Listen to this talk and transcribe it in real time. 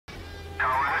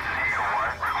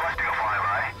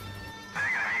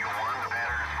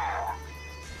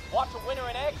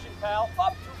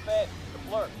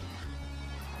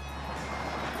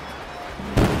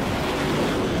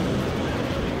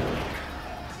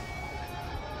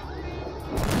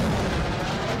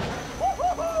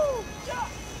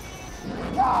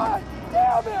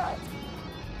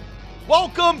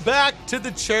Welcome back to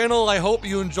the channel. I hope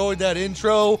you enjoyed that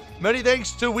intro. Many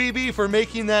thanks to Weeby for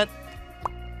making that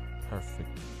perfect.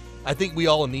 I think we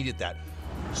all needed that.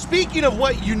 Speaking of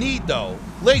what you need though,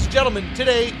 ladies and gentlemen,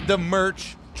 today the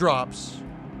merch drops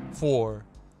for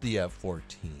the F-14.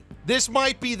 This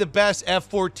might be the best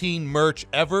F-14 merch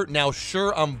ever. Now,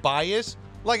 sure, I'm biased.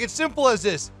 Like, it's simple as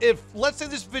this. If, let's say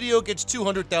this video gets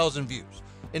 200,000 views,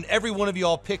 and every one of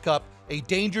y'all pick up a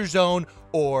Danger Zone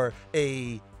or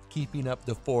a Keeping Up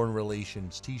the Foreign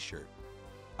Relations t-shirt,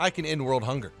 I can end world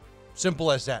hunger. Simple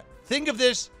as that. Think of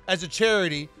this as a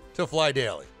charity to Fly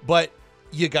Daily, but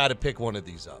you gotta pick one of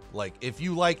these up. Like, if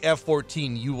you like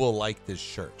F-14, you will like this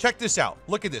shirt. Check this out.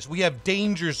 Look at this. We have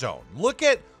Danger Zone. Look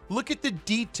at the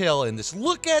detail in this.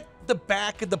 Look at the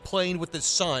back of the plane with the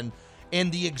sun,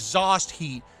 and the exhaust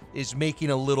heat is making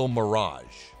a little mirage.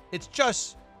 It's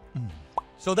just...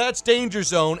 So that's Danger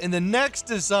Zone, and the next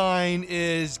design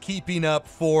is Keeping Up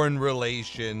Foreign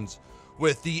Relations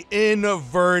with the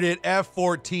inverted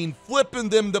F-14 flipping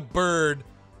them the bird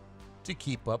to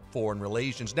keep up foreign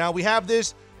relations. Now we have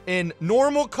this in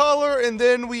normal color, and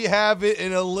then we have it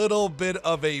in a little bit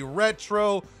of a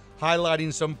retro,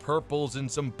 highlighting some purples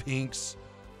and some pinks.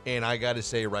 And I gotta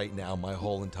say right now, my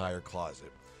whole entire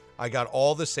closet, I got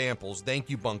all the samples.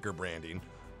 Thank you, Bunker Branding.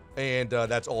 And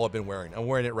that's all I've been wearing. I'm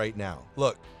wearing it right now.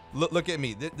 Look at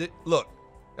me. Look,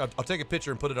 I'll take a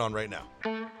picture and put it on right now.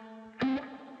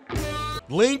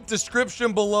 Link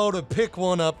description below to pick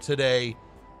one up today.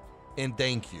 And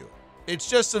thank you. It's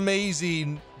just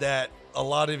amazing that a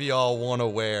lot of y'all want to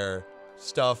wear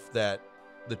stuff that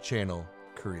the channel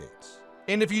creates.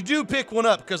 And if you do pick one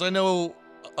up, because I know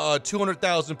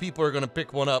 200,000 people are going to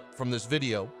pick one up from this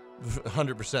video,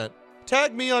 100%,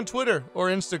 tag me on Twitter or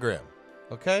Instagram.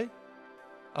 Okay?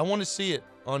 I want to see it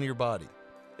on your body.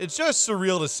 It's just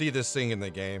surreal to see this thing in the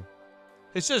game.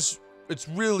 It's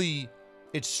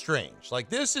strange. Like,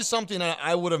 this is something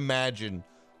I would imagine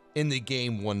in the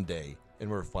game one day, and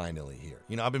we're finally here.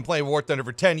 You know, I've been playing War Thunder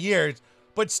for 10 years,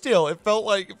 but still, it felt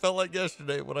like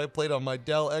yesterday when I played on my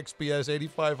Dell XPS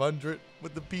 8500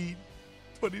 with the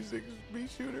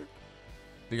P26B shooter.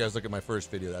 If you guys look at my first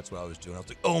video, that's what I was doing. I was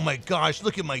like, oh my gosh,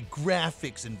 look at my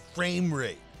graphics and frame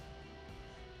rate.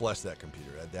 Bless that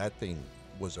computer. That thing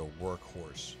was a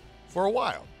workhorse for a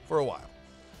while.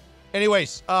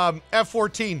 Anyways,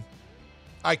 F-14.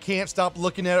 I can't stop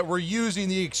looking at it. We're using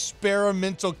the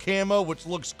experimental camo, which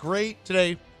looks great.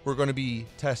 Today, we're going to be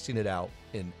testing it out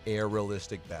in air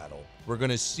realistic battle. We're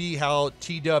going to see how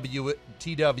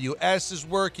TWS is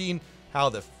working, how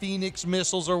the Phoenix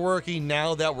missiles are working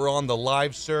now that we're on the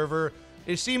live server.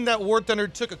 It seemed that War Thunder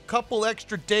took a couple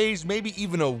extra days, maybe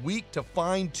even a week, to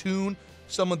fine-tune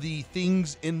some of the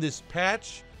things in this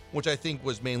patch, which I think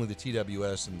was mainly the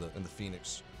TWS and the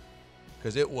Phoenix,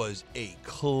 because it was a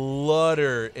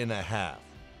clutter and a half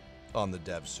on the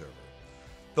dev server.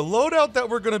 The loadout that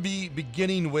we're going to be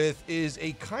beginning with is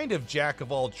a kind of jack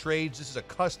of all trades. This is a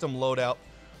custom loadout.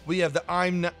 We have the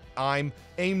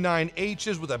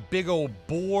AIM-9Hs with a big old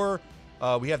bore.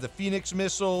 We have the Phoenix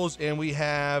missiles, and we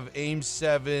have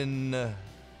AIM-7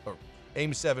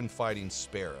 fighting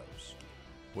Sparrows,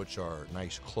 which are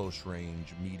nice close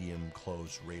range, medium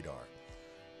close radar.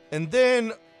 And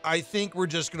then I think we're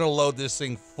just gonna load this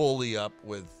thing fully up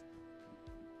with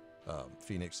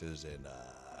Phoenixes and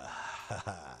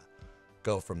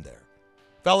go from there.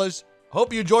 Fellas,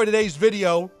 hope you enjoyed today's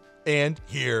video, and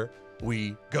here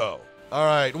we go. All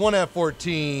right, 1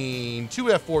 F-14,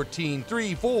 2 F-14,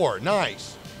 3, 4,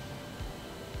 nice.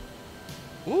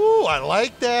 Ooh, I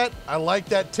like that. I like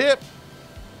that tip.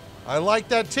 I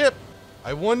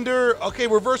wonder, okay,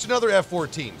 we're versing other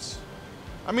F-14s.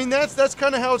 I mean, that's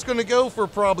kind of how it's going to go for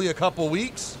probably a couple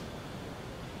weeks.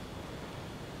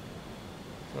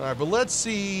 All right, but let's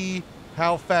see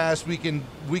how fast we can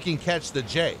catch the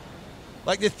J.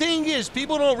 Like, the thing is,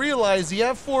 people don't realize the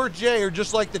F-4J, or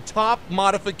just like the top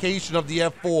modification of the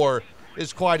F-4,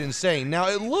 is quite insane. Now,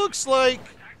 it looks like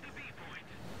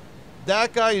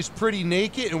that guy is pretty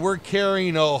naked, and we're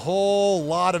carrying a whole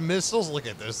lot of missiles. Look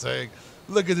at this thing.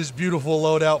 Look at this beautiful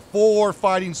loadout. 4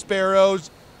 fighting Sparrows,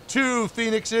 2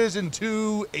 Phoenixes, and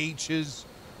 2 H's.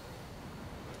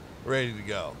 Ready to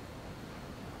go.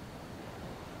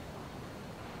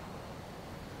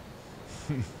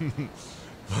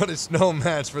 But it's no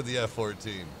match for the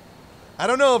F-14. I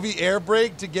don't know if he air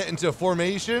braked to get into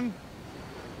formation.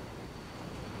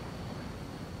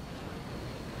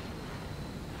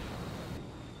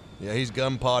 Yeah, he's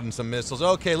gun podding some missiles.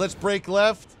 Okay, let's break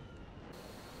left.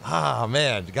 Ah,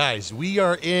 man, guys, we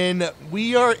are in the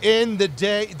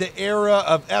era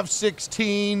of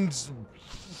F-16s,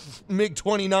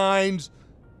 MiG-29s.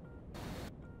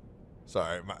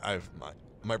 Sorry,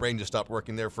 my brain just stopped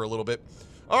working there for a little bit.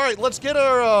 All right, let's get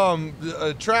our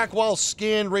track while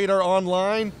scan radar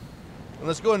online. And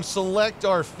let's go ahead and select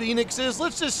our Phoenixes.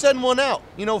 Let's just send one out.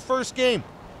 You know, first game.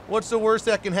 What's the worst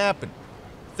that can happen?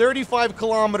 35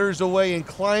 kilometers away and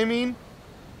climbing.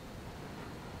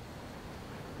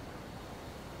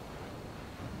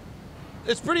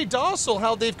 It's pretty docile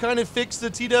how they've kind of fixed the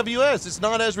TWS. It's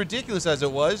not as ridiculous as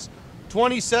it was.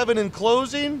 27 in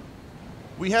closing.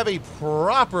 We have a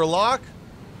proper lock.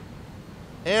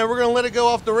 And we're going to let it go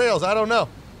off the rails. I don't know.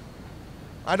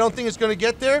 I don't think it's going to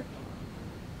get there.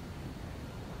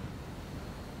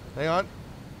 Hang on.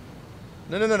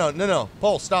 No.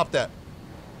 Paul, stop that.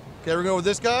 Okay, we're going with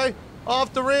this guy.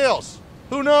 Off the rails.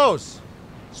 Who knows?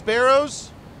 Sparrows.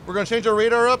 We're going to change our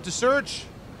radar up to search.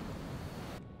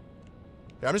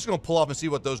 Okay, I'm just going to pull off and see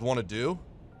what those want to do.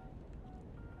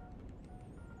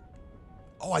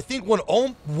 Oh, I think one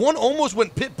almost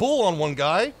went pit bull on one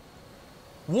guy.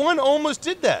 One almost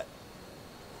did that.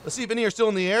 Let's see if any are still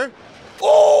in the air.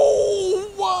 Oh,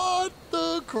 what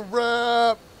the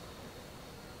crap.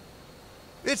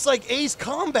 It's like Ace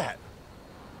Combat.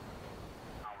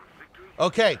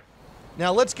 Okay,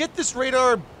 now let's get this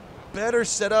radar better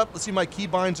set up. Let's see my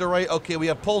keybinds are right. Okay, we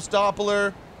have pulse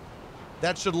Doppler.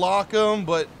 That should lock them,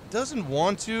 but doesn't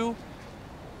want to.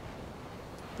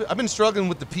 I've been struggling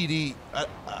with the PD.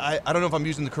 I don't know if I'm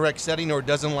using the correct setting or it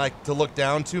doesn't like to look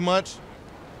down too much.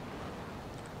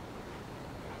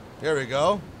 There we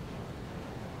go.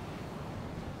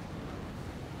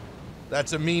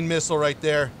 That's a mean missile right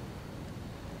there.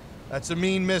 That's a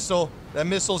mean missile. That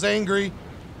missile's angry.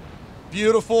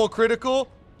 Beautiful, critical.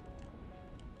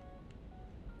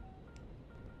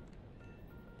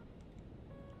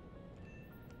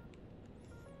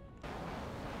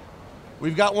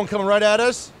 We've got one coming right at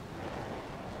us.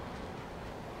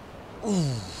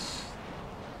 Ooh.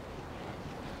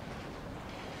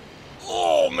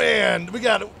 Oh man, we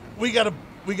gotta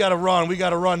run. We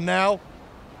gotta run now. We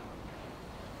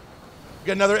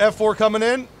got another F-4 coming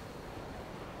in.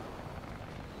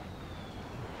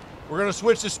 We're gonna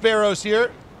switch to Sparrows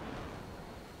here.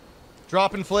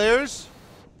 Dropping flares.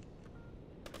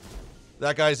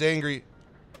 That guy's angry.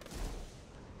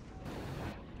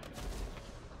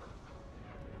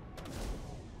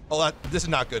 Oh, this is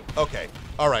not good. Okay.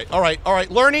 All right.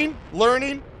 Learning.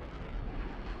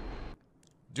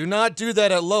 Do not do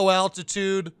that at low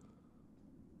altitude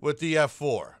with the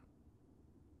F-4.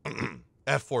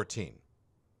 F-14.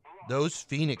 Those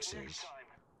Phoenixes.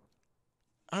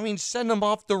 I mean, send them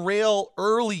off the rail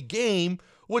early game.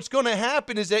 What's going to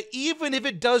happen is that even if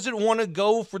it doesn't want to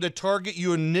go for the target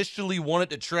you initially want it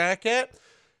to track at,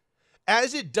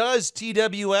 as it does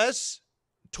TWS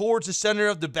towards the center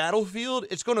of the battlefield,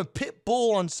 it's going to pit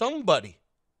bull on somebody.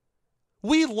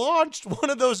 We launched one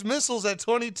of those missiles at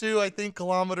 22, I think,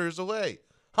 kilometers away.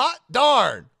 Hot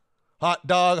darn. Hot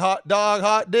dog,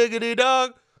 hot diggity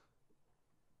dog.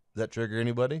 Does that trigger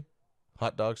anybody?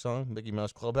 Hot dog song, Mickey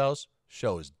Mouse Clubhouse.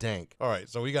 Show is dank. All right,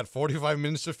 so we got 45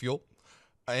 minutes of fuel,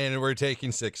 and we're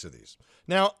taking 6 of these.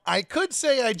 Now, I could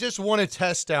say I just want to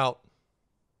test out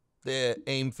the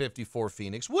AIM 54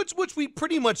 Phoenix, which we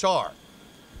pretty much are,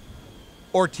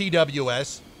 or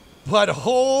TWS, but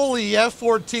holy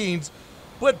F-14s.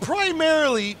 But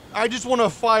primarily, I just want to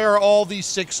fire all these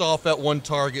 6 off at one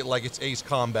target like it's Ace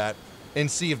Combat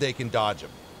and see if they can dodge them.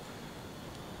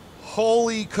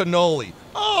 Holy cannoli.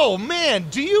 Oh, man,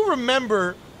 do you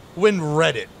remember when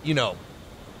Reddit,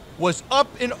 was up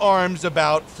in arms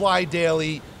about Fly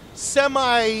Daily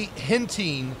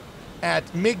semi-hinting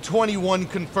at MiG-21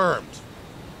 confirmed?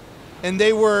 And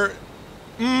they were,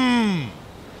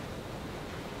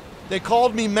 They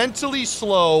called me mentally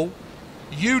slow,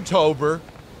 YouTuber,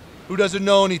 who doesn't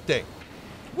know anything.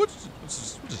 Which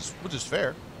is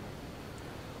fair.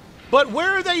 But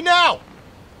where are they now?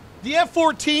 The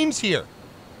F-14's here.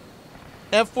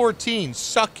 F-14,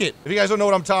 suck it. If you guys don't know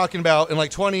what I'm talking about, in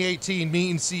like 2018,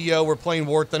 me and CEO were playing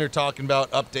War Thunder talking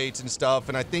about updates and stuff,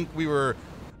 and I think I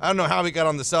don't know how we got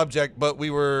on the subject, but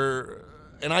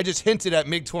and I just hinted at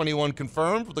MiG-21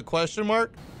 confirmed with a question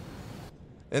mark.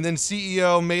 And then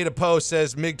CEO made a post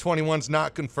says MiG-21's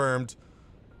not confirmed.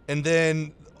 And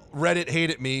then Reddit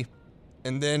hated me.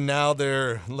 And then now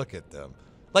look at them.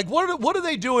 Like, what are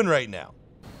they doing right now?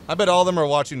 I bet all of them are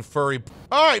watching furry.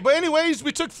 All right, but anyways,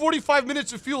 we took 45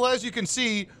 minutes of fuel. As you can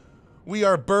see, we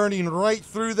are burning right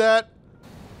through that.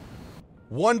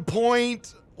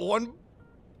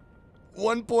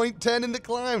 1.10 in the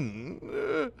climb.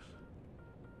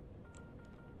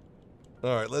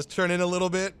 All right, let's turn in a little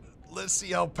bit. Let's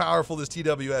see how powerful this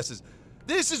TWS is.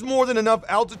 This is more than enough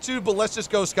altitude, but let's just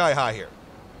go sky high here.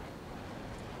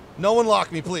 No one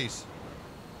lock me, please.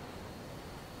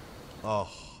 Oh,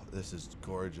 this is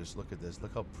gorgeous. Look at this.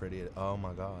 Look how pretty it is. Oh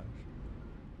my gosh.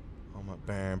 Oh my.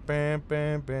 Bam, bam,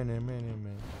 bam, bam, bam, bam,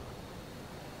 bam.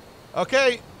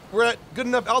 Okay, we're at good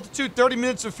enough altitude. 30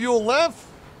 minutes of fuel left.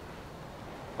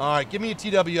 All right, give me a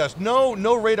TWS.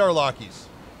 No radar lockies.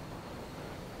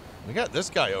 We got this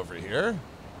guy over here.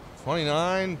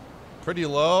 29, pretty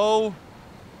low.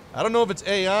 I don't know if it's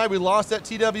AI. We lost that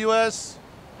TWS.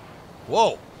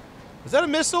 Whoa. Is that a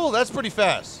missile? That's pretty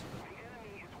fast.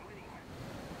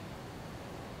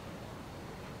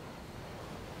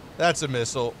 That's a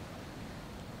missile.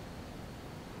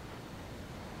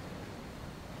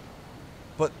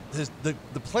 But the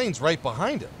plane's right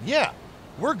behind him. Yeah.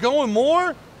 We're going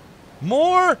more.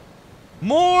 More.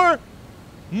 More.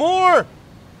 More.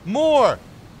 More.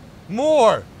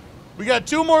 More. We got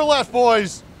 2 more left,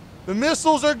 boys. The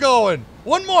missiles are going.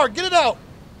 1 more. Get it out.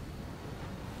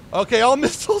 Okay, all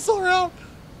missiles are out.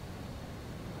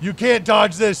 You can't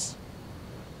dodge this.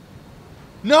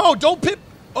 No, don't pit.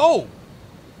 Oh.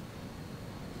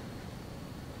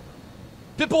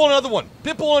 Pitbull another one.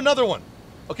 Pitbull another one.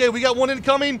 Okay, we got 1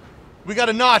 incoming. We got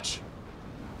a notch.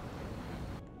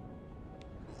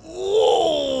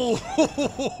 Ooh.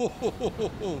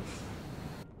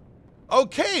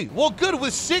 Okay, well, good.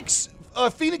 With 6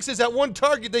 Phoenixes at 1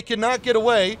 target, they cannot get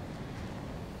away.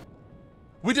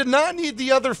 We did not need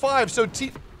the other 5, so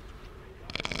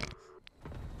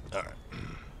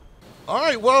All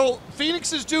right, well,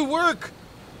 Phoenixes do work.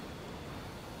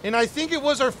 And I think it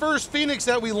was our first Phoenix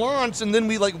that we launched, and then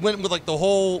we like went with like the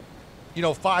whole,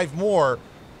 5 more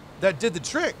that did the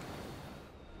trick.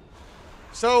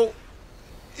 So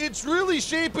it's really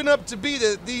shaping up to be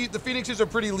that the Phoenixes are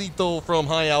pretty lethal from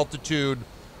high altitude,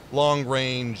 long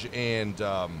range, and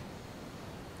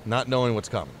not knowing what's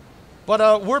coming.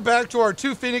 But we're back to our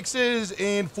 2 Phoenixes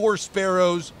and 4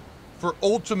 Sparrows for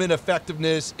ultimate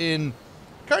effectiveness in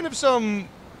kind of some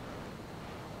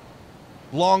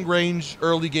long range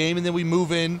early game, and then we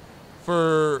move in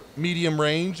for medium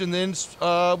range, and then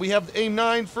we have the aim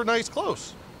 9 for nice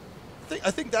close.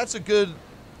 I think that's a good.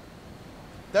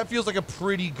 That feels like a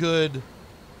pretty good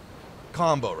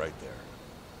combo right there.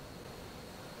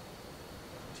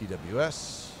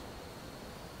 TWS.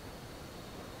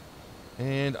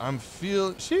 And I'm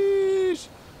feeling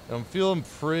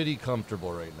pretty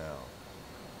comfortable right now.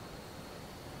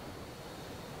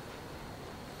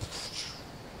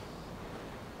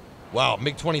 Wow,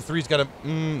 MiG-23's got a...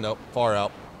 nope, far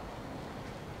out.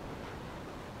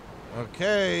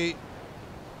 Okay.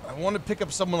 I want to pick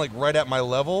up someone, like, right at my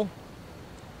level.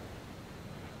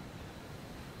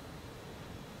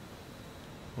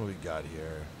 What do we got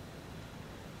here?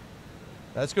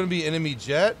 That's going to be enemy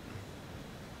jet.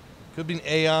 Could be an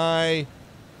AI.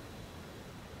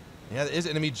 Yeah, it is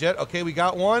enemy jet. Okay, we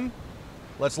got one.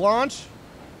 Let's launch.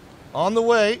 On the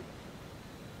way.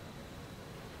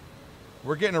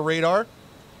 We're getting a radar.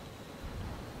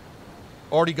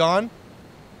 Already gone.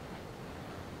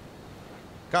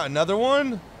 Got another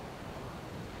one.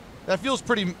 That feels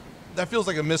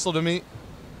like a missile to me.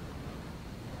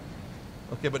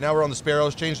 Okay, but now we're on the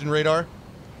Sparrows, changed in radar.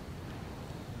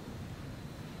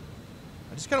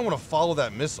 I just kind of want to follow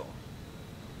that missile.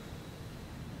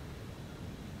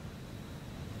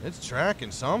 It's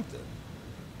tracking something.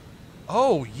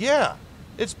 Oh, yeah.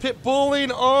 It's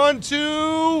pitbulling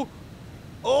onto...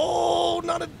 Oh,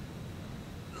 not a...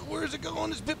 Where's it going?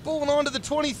 It's pitbulling onto the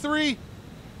 23.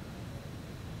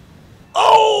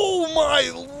 Oh, my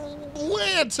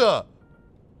Lanta!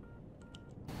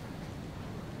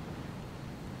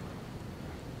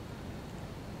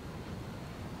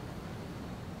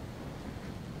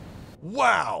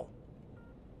 Wow.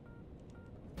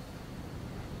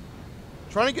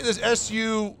 Trying to get this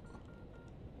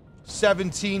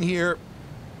Su-17 here.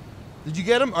 Did you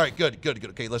get him? All right, good.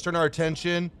 Okay, let's turn our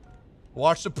attention.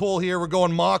 Watch the pull here. We're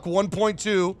going Mach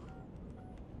 1.2.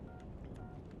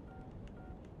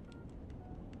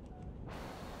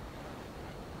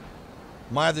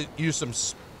 Might have to use some...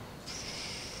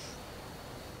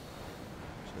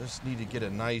 Just need to get a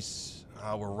nice...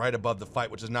 we're right above the fight,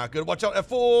 which is not good. Watch out,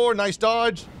 F-4. Nice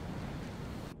dodge.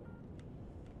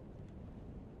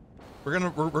 We're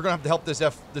gonna have to help this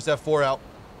F-4 out.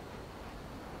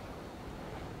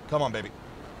 Come on, baby.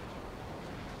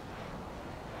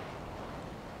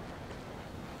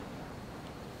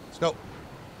 Let's go.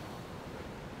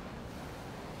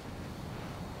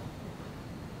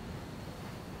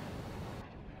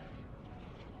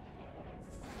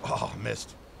 Oh,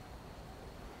 missed.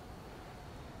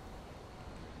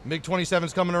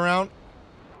 MiG-27's coming around.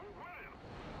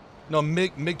 No,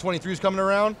 MiG-23's coming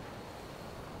around.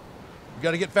 We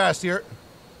got to get fast here.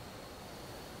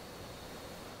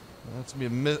 That's gonna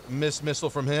be a missed missile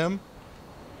from him.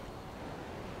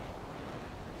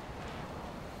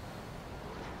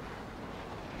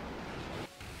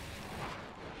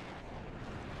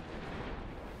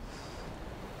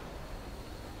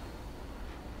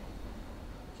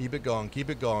 Keep it going, keep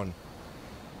it going.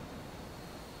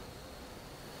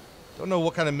 Don't know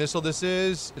what kind of missile this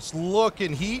is. It's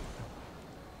looking heat.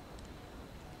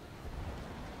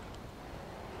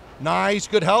 Nice,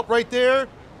 good help right there.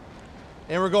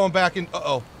 And we're going back in.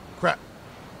 Uh-oh, crap.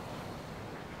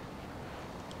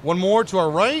 One more to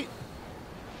our right.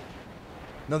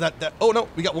 No, oh no,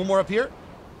 we got one more up here.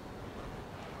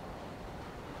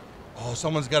 Oh,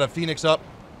 someone's got a Phoenix up.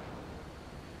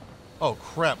 Oh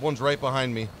crap, one's right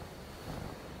behind me.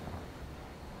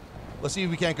 Let's see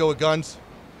if we can't go with guns.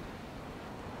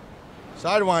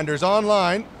 Sidewinder's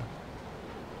online.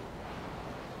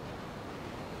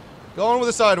 Going with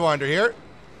a Sidewinder here.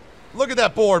 Look at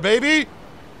that board, baby.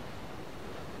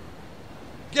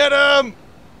 Get him.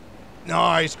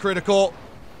 Nice, critical.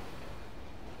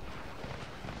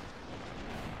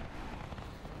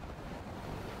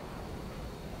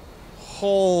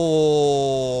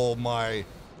 Oh my.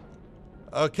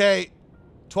 Okay,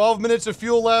 12 minutes of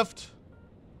fuel left.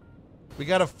 We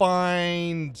gotta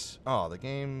find, oh,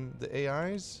 the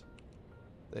AIs?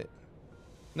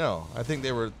 No, I think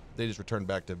they just returned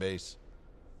back to base.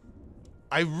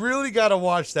 I really gotta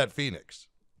watch that Phoenix.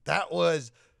 That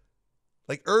was,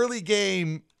 like, early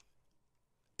game,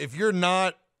 if you're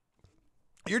not,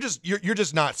 you're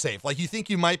just not safe. Like, you think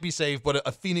you might be safe, but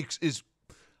a Phoenix is,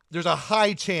 there's a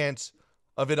high chance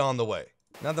of it on the way.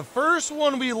 Now, the first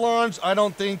one we launched, I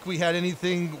don't think we had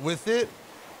anything with it.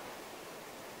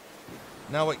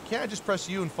 Now, wait, can't I just press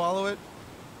U and follow it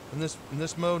in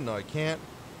this mode? No, I can't.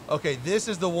 Okay, this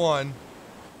is the one.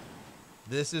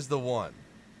 This is the one.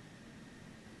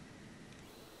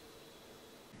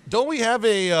 Don't we have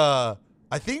a,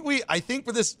 I think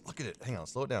for this, look at it. Hang on,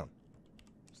 slow it down.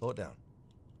 Slow it down.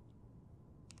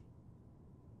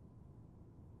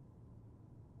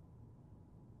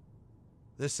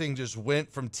 This thing just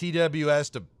went from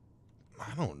TWS to,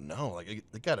 I don't know, like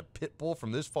they got a pit bull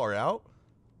from this far out.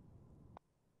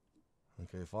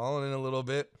 Okay, falling in a little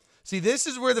bit. See, this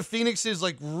is where the Phoenixes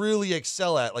like really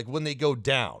excel at, like when they go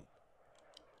down.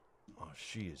 Oh,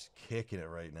 she is kicking it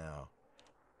right now.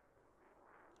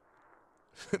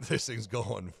 This thing's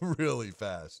going really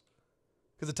fast.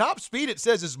 Because the top speed it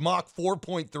says is Mach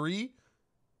 4.3.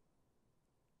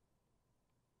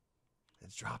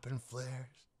 It's dropping flares.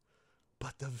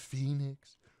 But the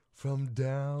Phoenix from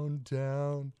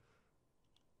downtown.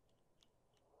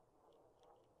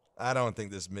 I don't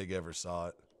think this MiG ever saw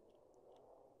it.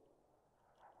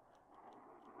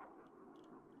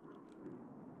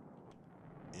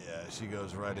 Yeah, she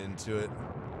goes right into it.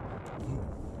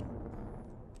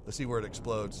 Let's see where it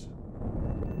explodes.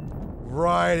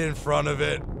 Right in front of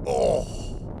it. Oh.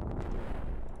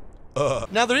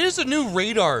 Now, there is a new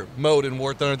radar mode in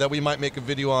War Thunder that we might make a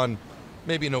video on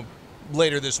maybe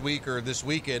later this week or this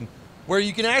weekend, where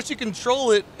you can actually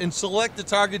control it and select the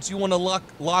targets you want to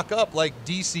lock up, like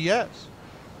DCS.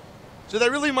 So that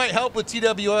really might help with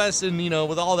TWS and,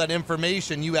 with all that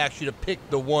information, you actually to pick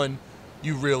the one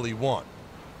you really want.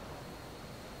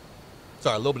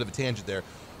 Sorry, a little bit of a tangent there.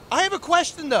 I have a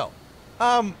question, though.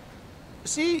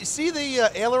 See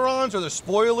the ailerons or the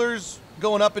spoilers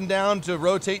going up and down to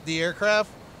rotate the aircraft?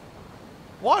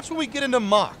 Watch when we get into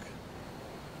Mach.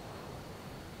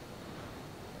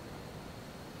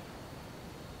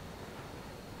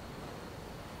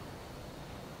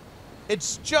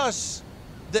 It's just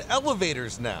the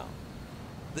elevators now.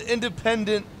 The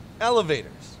independent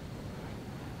elevators.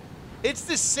 It's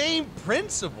the same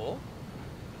principle.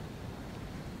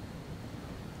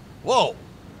 Whoa.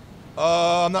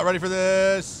 I'm not ready for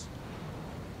this.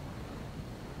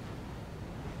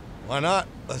 Why not?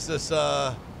 Let's just,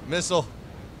 missile.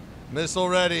 Missile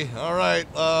ready. All right.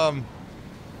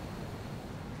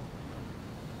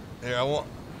 Here,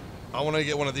 I want to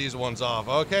get one of these ones off.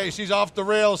 Okay, she's off the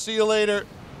rail. See you later.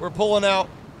 We're pulling out.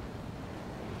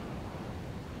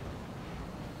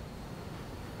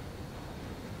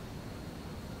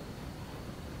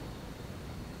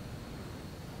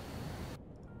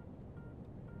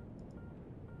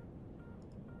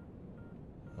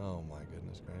 Oh my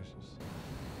goodness gracious.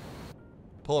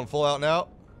 Pulling full out now.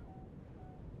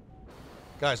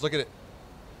 Guys, look at it.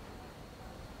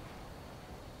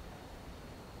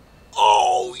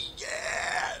 Oh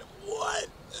yeah! What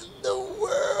in the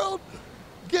world?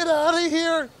 Get out of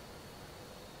here!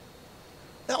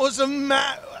 That was a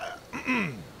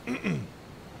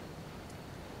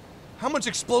how much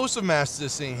explosive mass does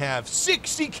this thing have?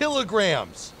 60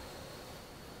 kilograms!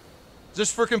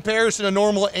 Just for comparison, a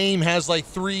normal aim has like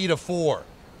 3 to 4.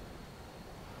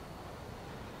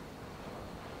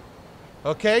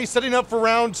 Okay, setting up for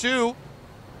round 2.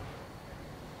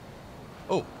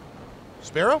 Oh,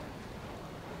 Sparrow?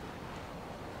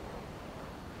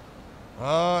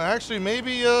 Actually,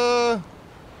 maybe,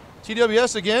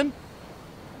 TWS again?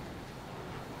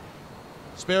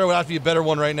 Sparrow would have to be a better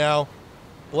one right now.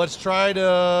 Let's try to...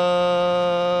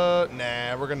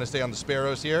 Nah, we're going to stay on the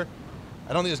Sparrows here.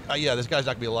 I don't think this... yeah, this guy's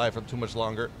not going to be alive for too much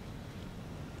longer.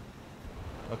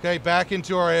 Okay, back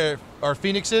into our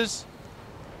Phoenixes.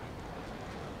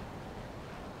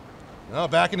 Oh,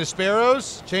 back into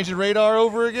Sparrows. Changing radar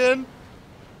over again.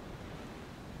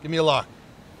 Give me a lock.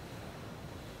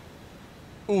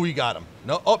 Ooh, he got him.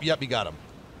 No, oh, yep, he got him.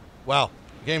 Wow,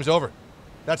 game's over.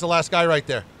 That's the last guy right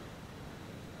there.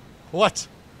 What?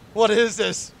 What is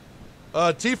this?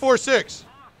 T-46. Awesome.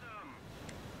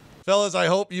 Fellas, I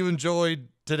hope you enjoyed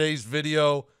today's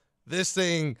video. This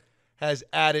thing has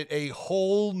added a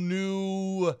whole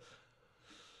new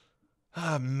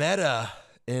meta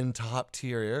in top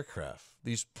tier aircraft.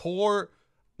 These poor...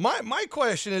 My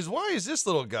question is, why is this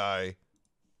little guy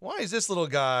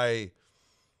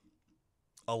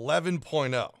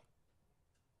 11.0?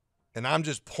 And I'm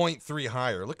just 0.3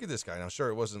 higher. Look at this guy. Now, sure,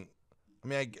 it wasn't... I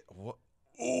mean, I get...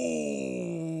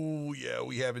 Oh, yeah,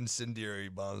 we have incendiary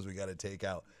bombs we got to take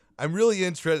out. I'm really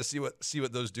interested to see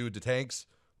what those do to tanks.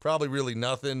 Probably really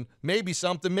nothing. Maybe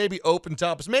something. Maybe open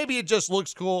tops. Maybe it just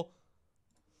looks cool.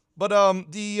 But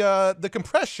the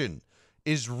compression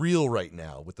is real right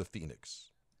now with the Phoenix.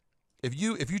 If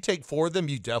you take 4 of them,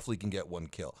 you definitely can get 1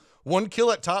 kill. 1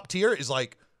 kill at top tier is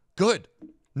like good.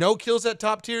 No kills at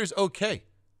top tier is okay.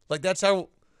 Like that's how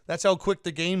quick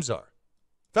the games are.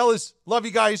 Fellas, love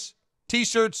you guys.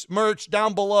 T-shirts, merch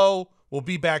down below. We'll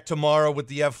be back tomorrow with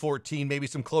the F-14, maybe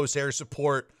some close air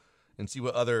support, and see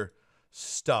what other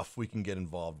stuff we can get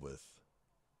involved with.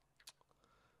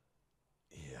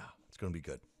 Yeah, it's going to be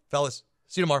good. Fellas,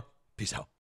 see you tomorrow. Peace out.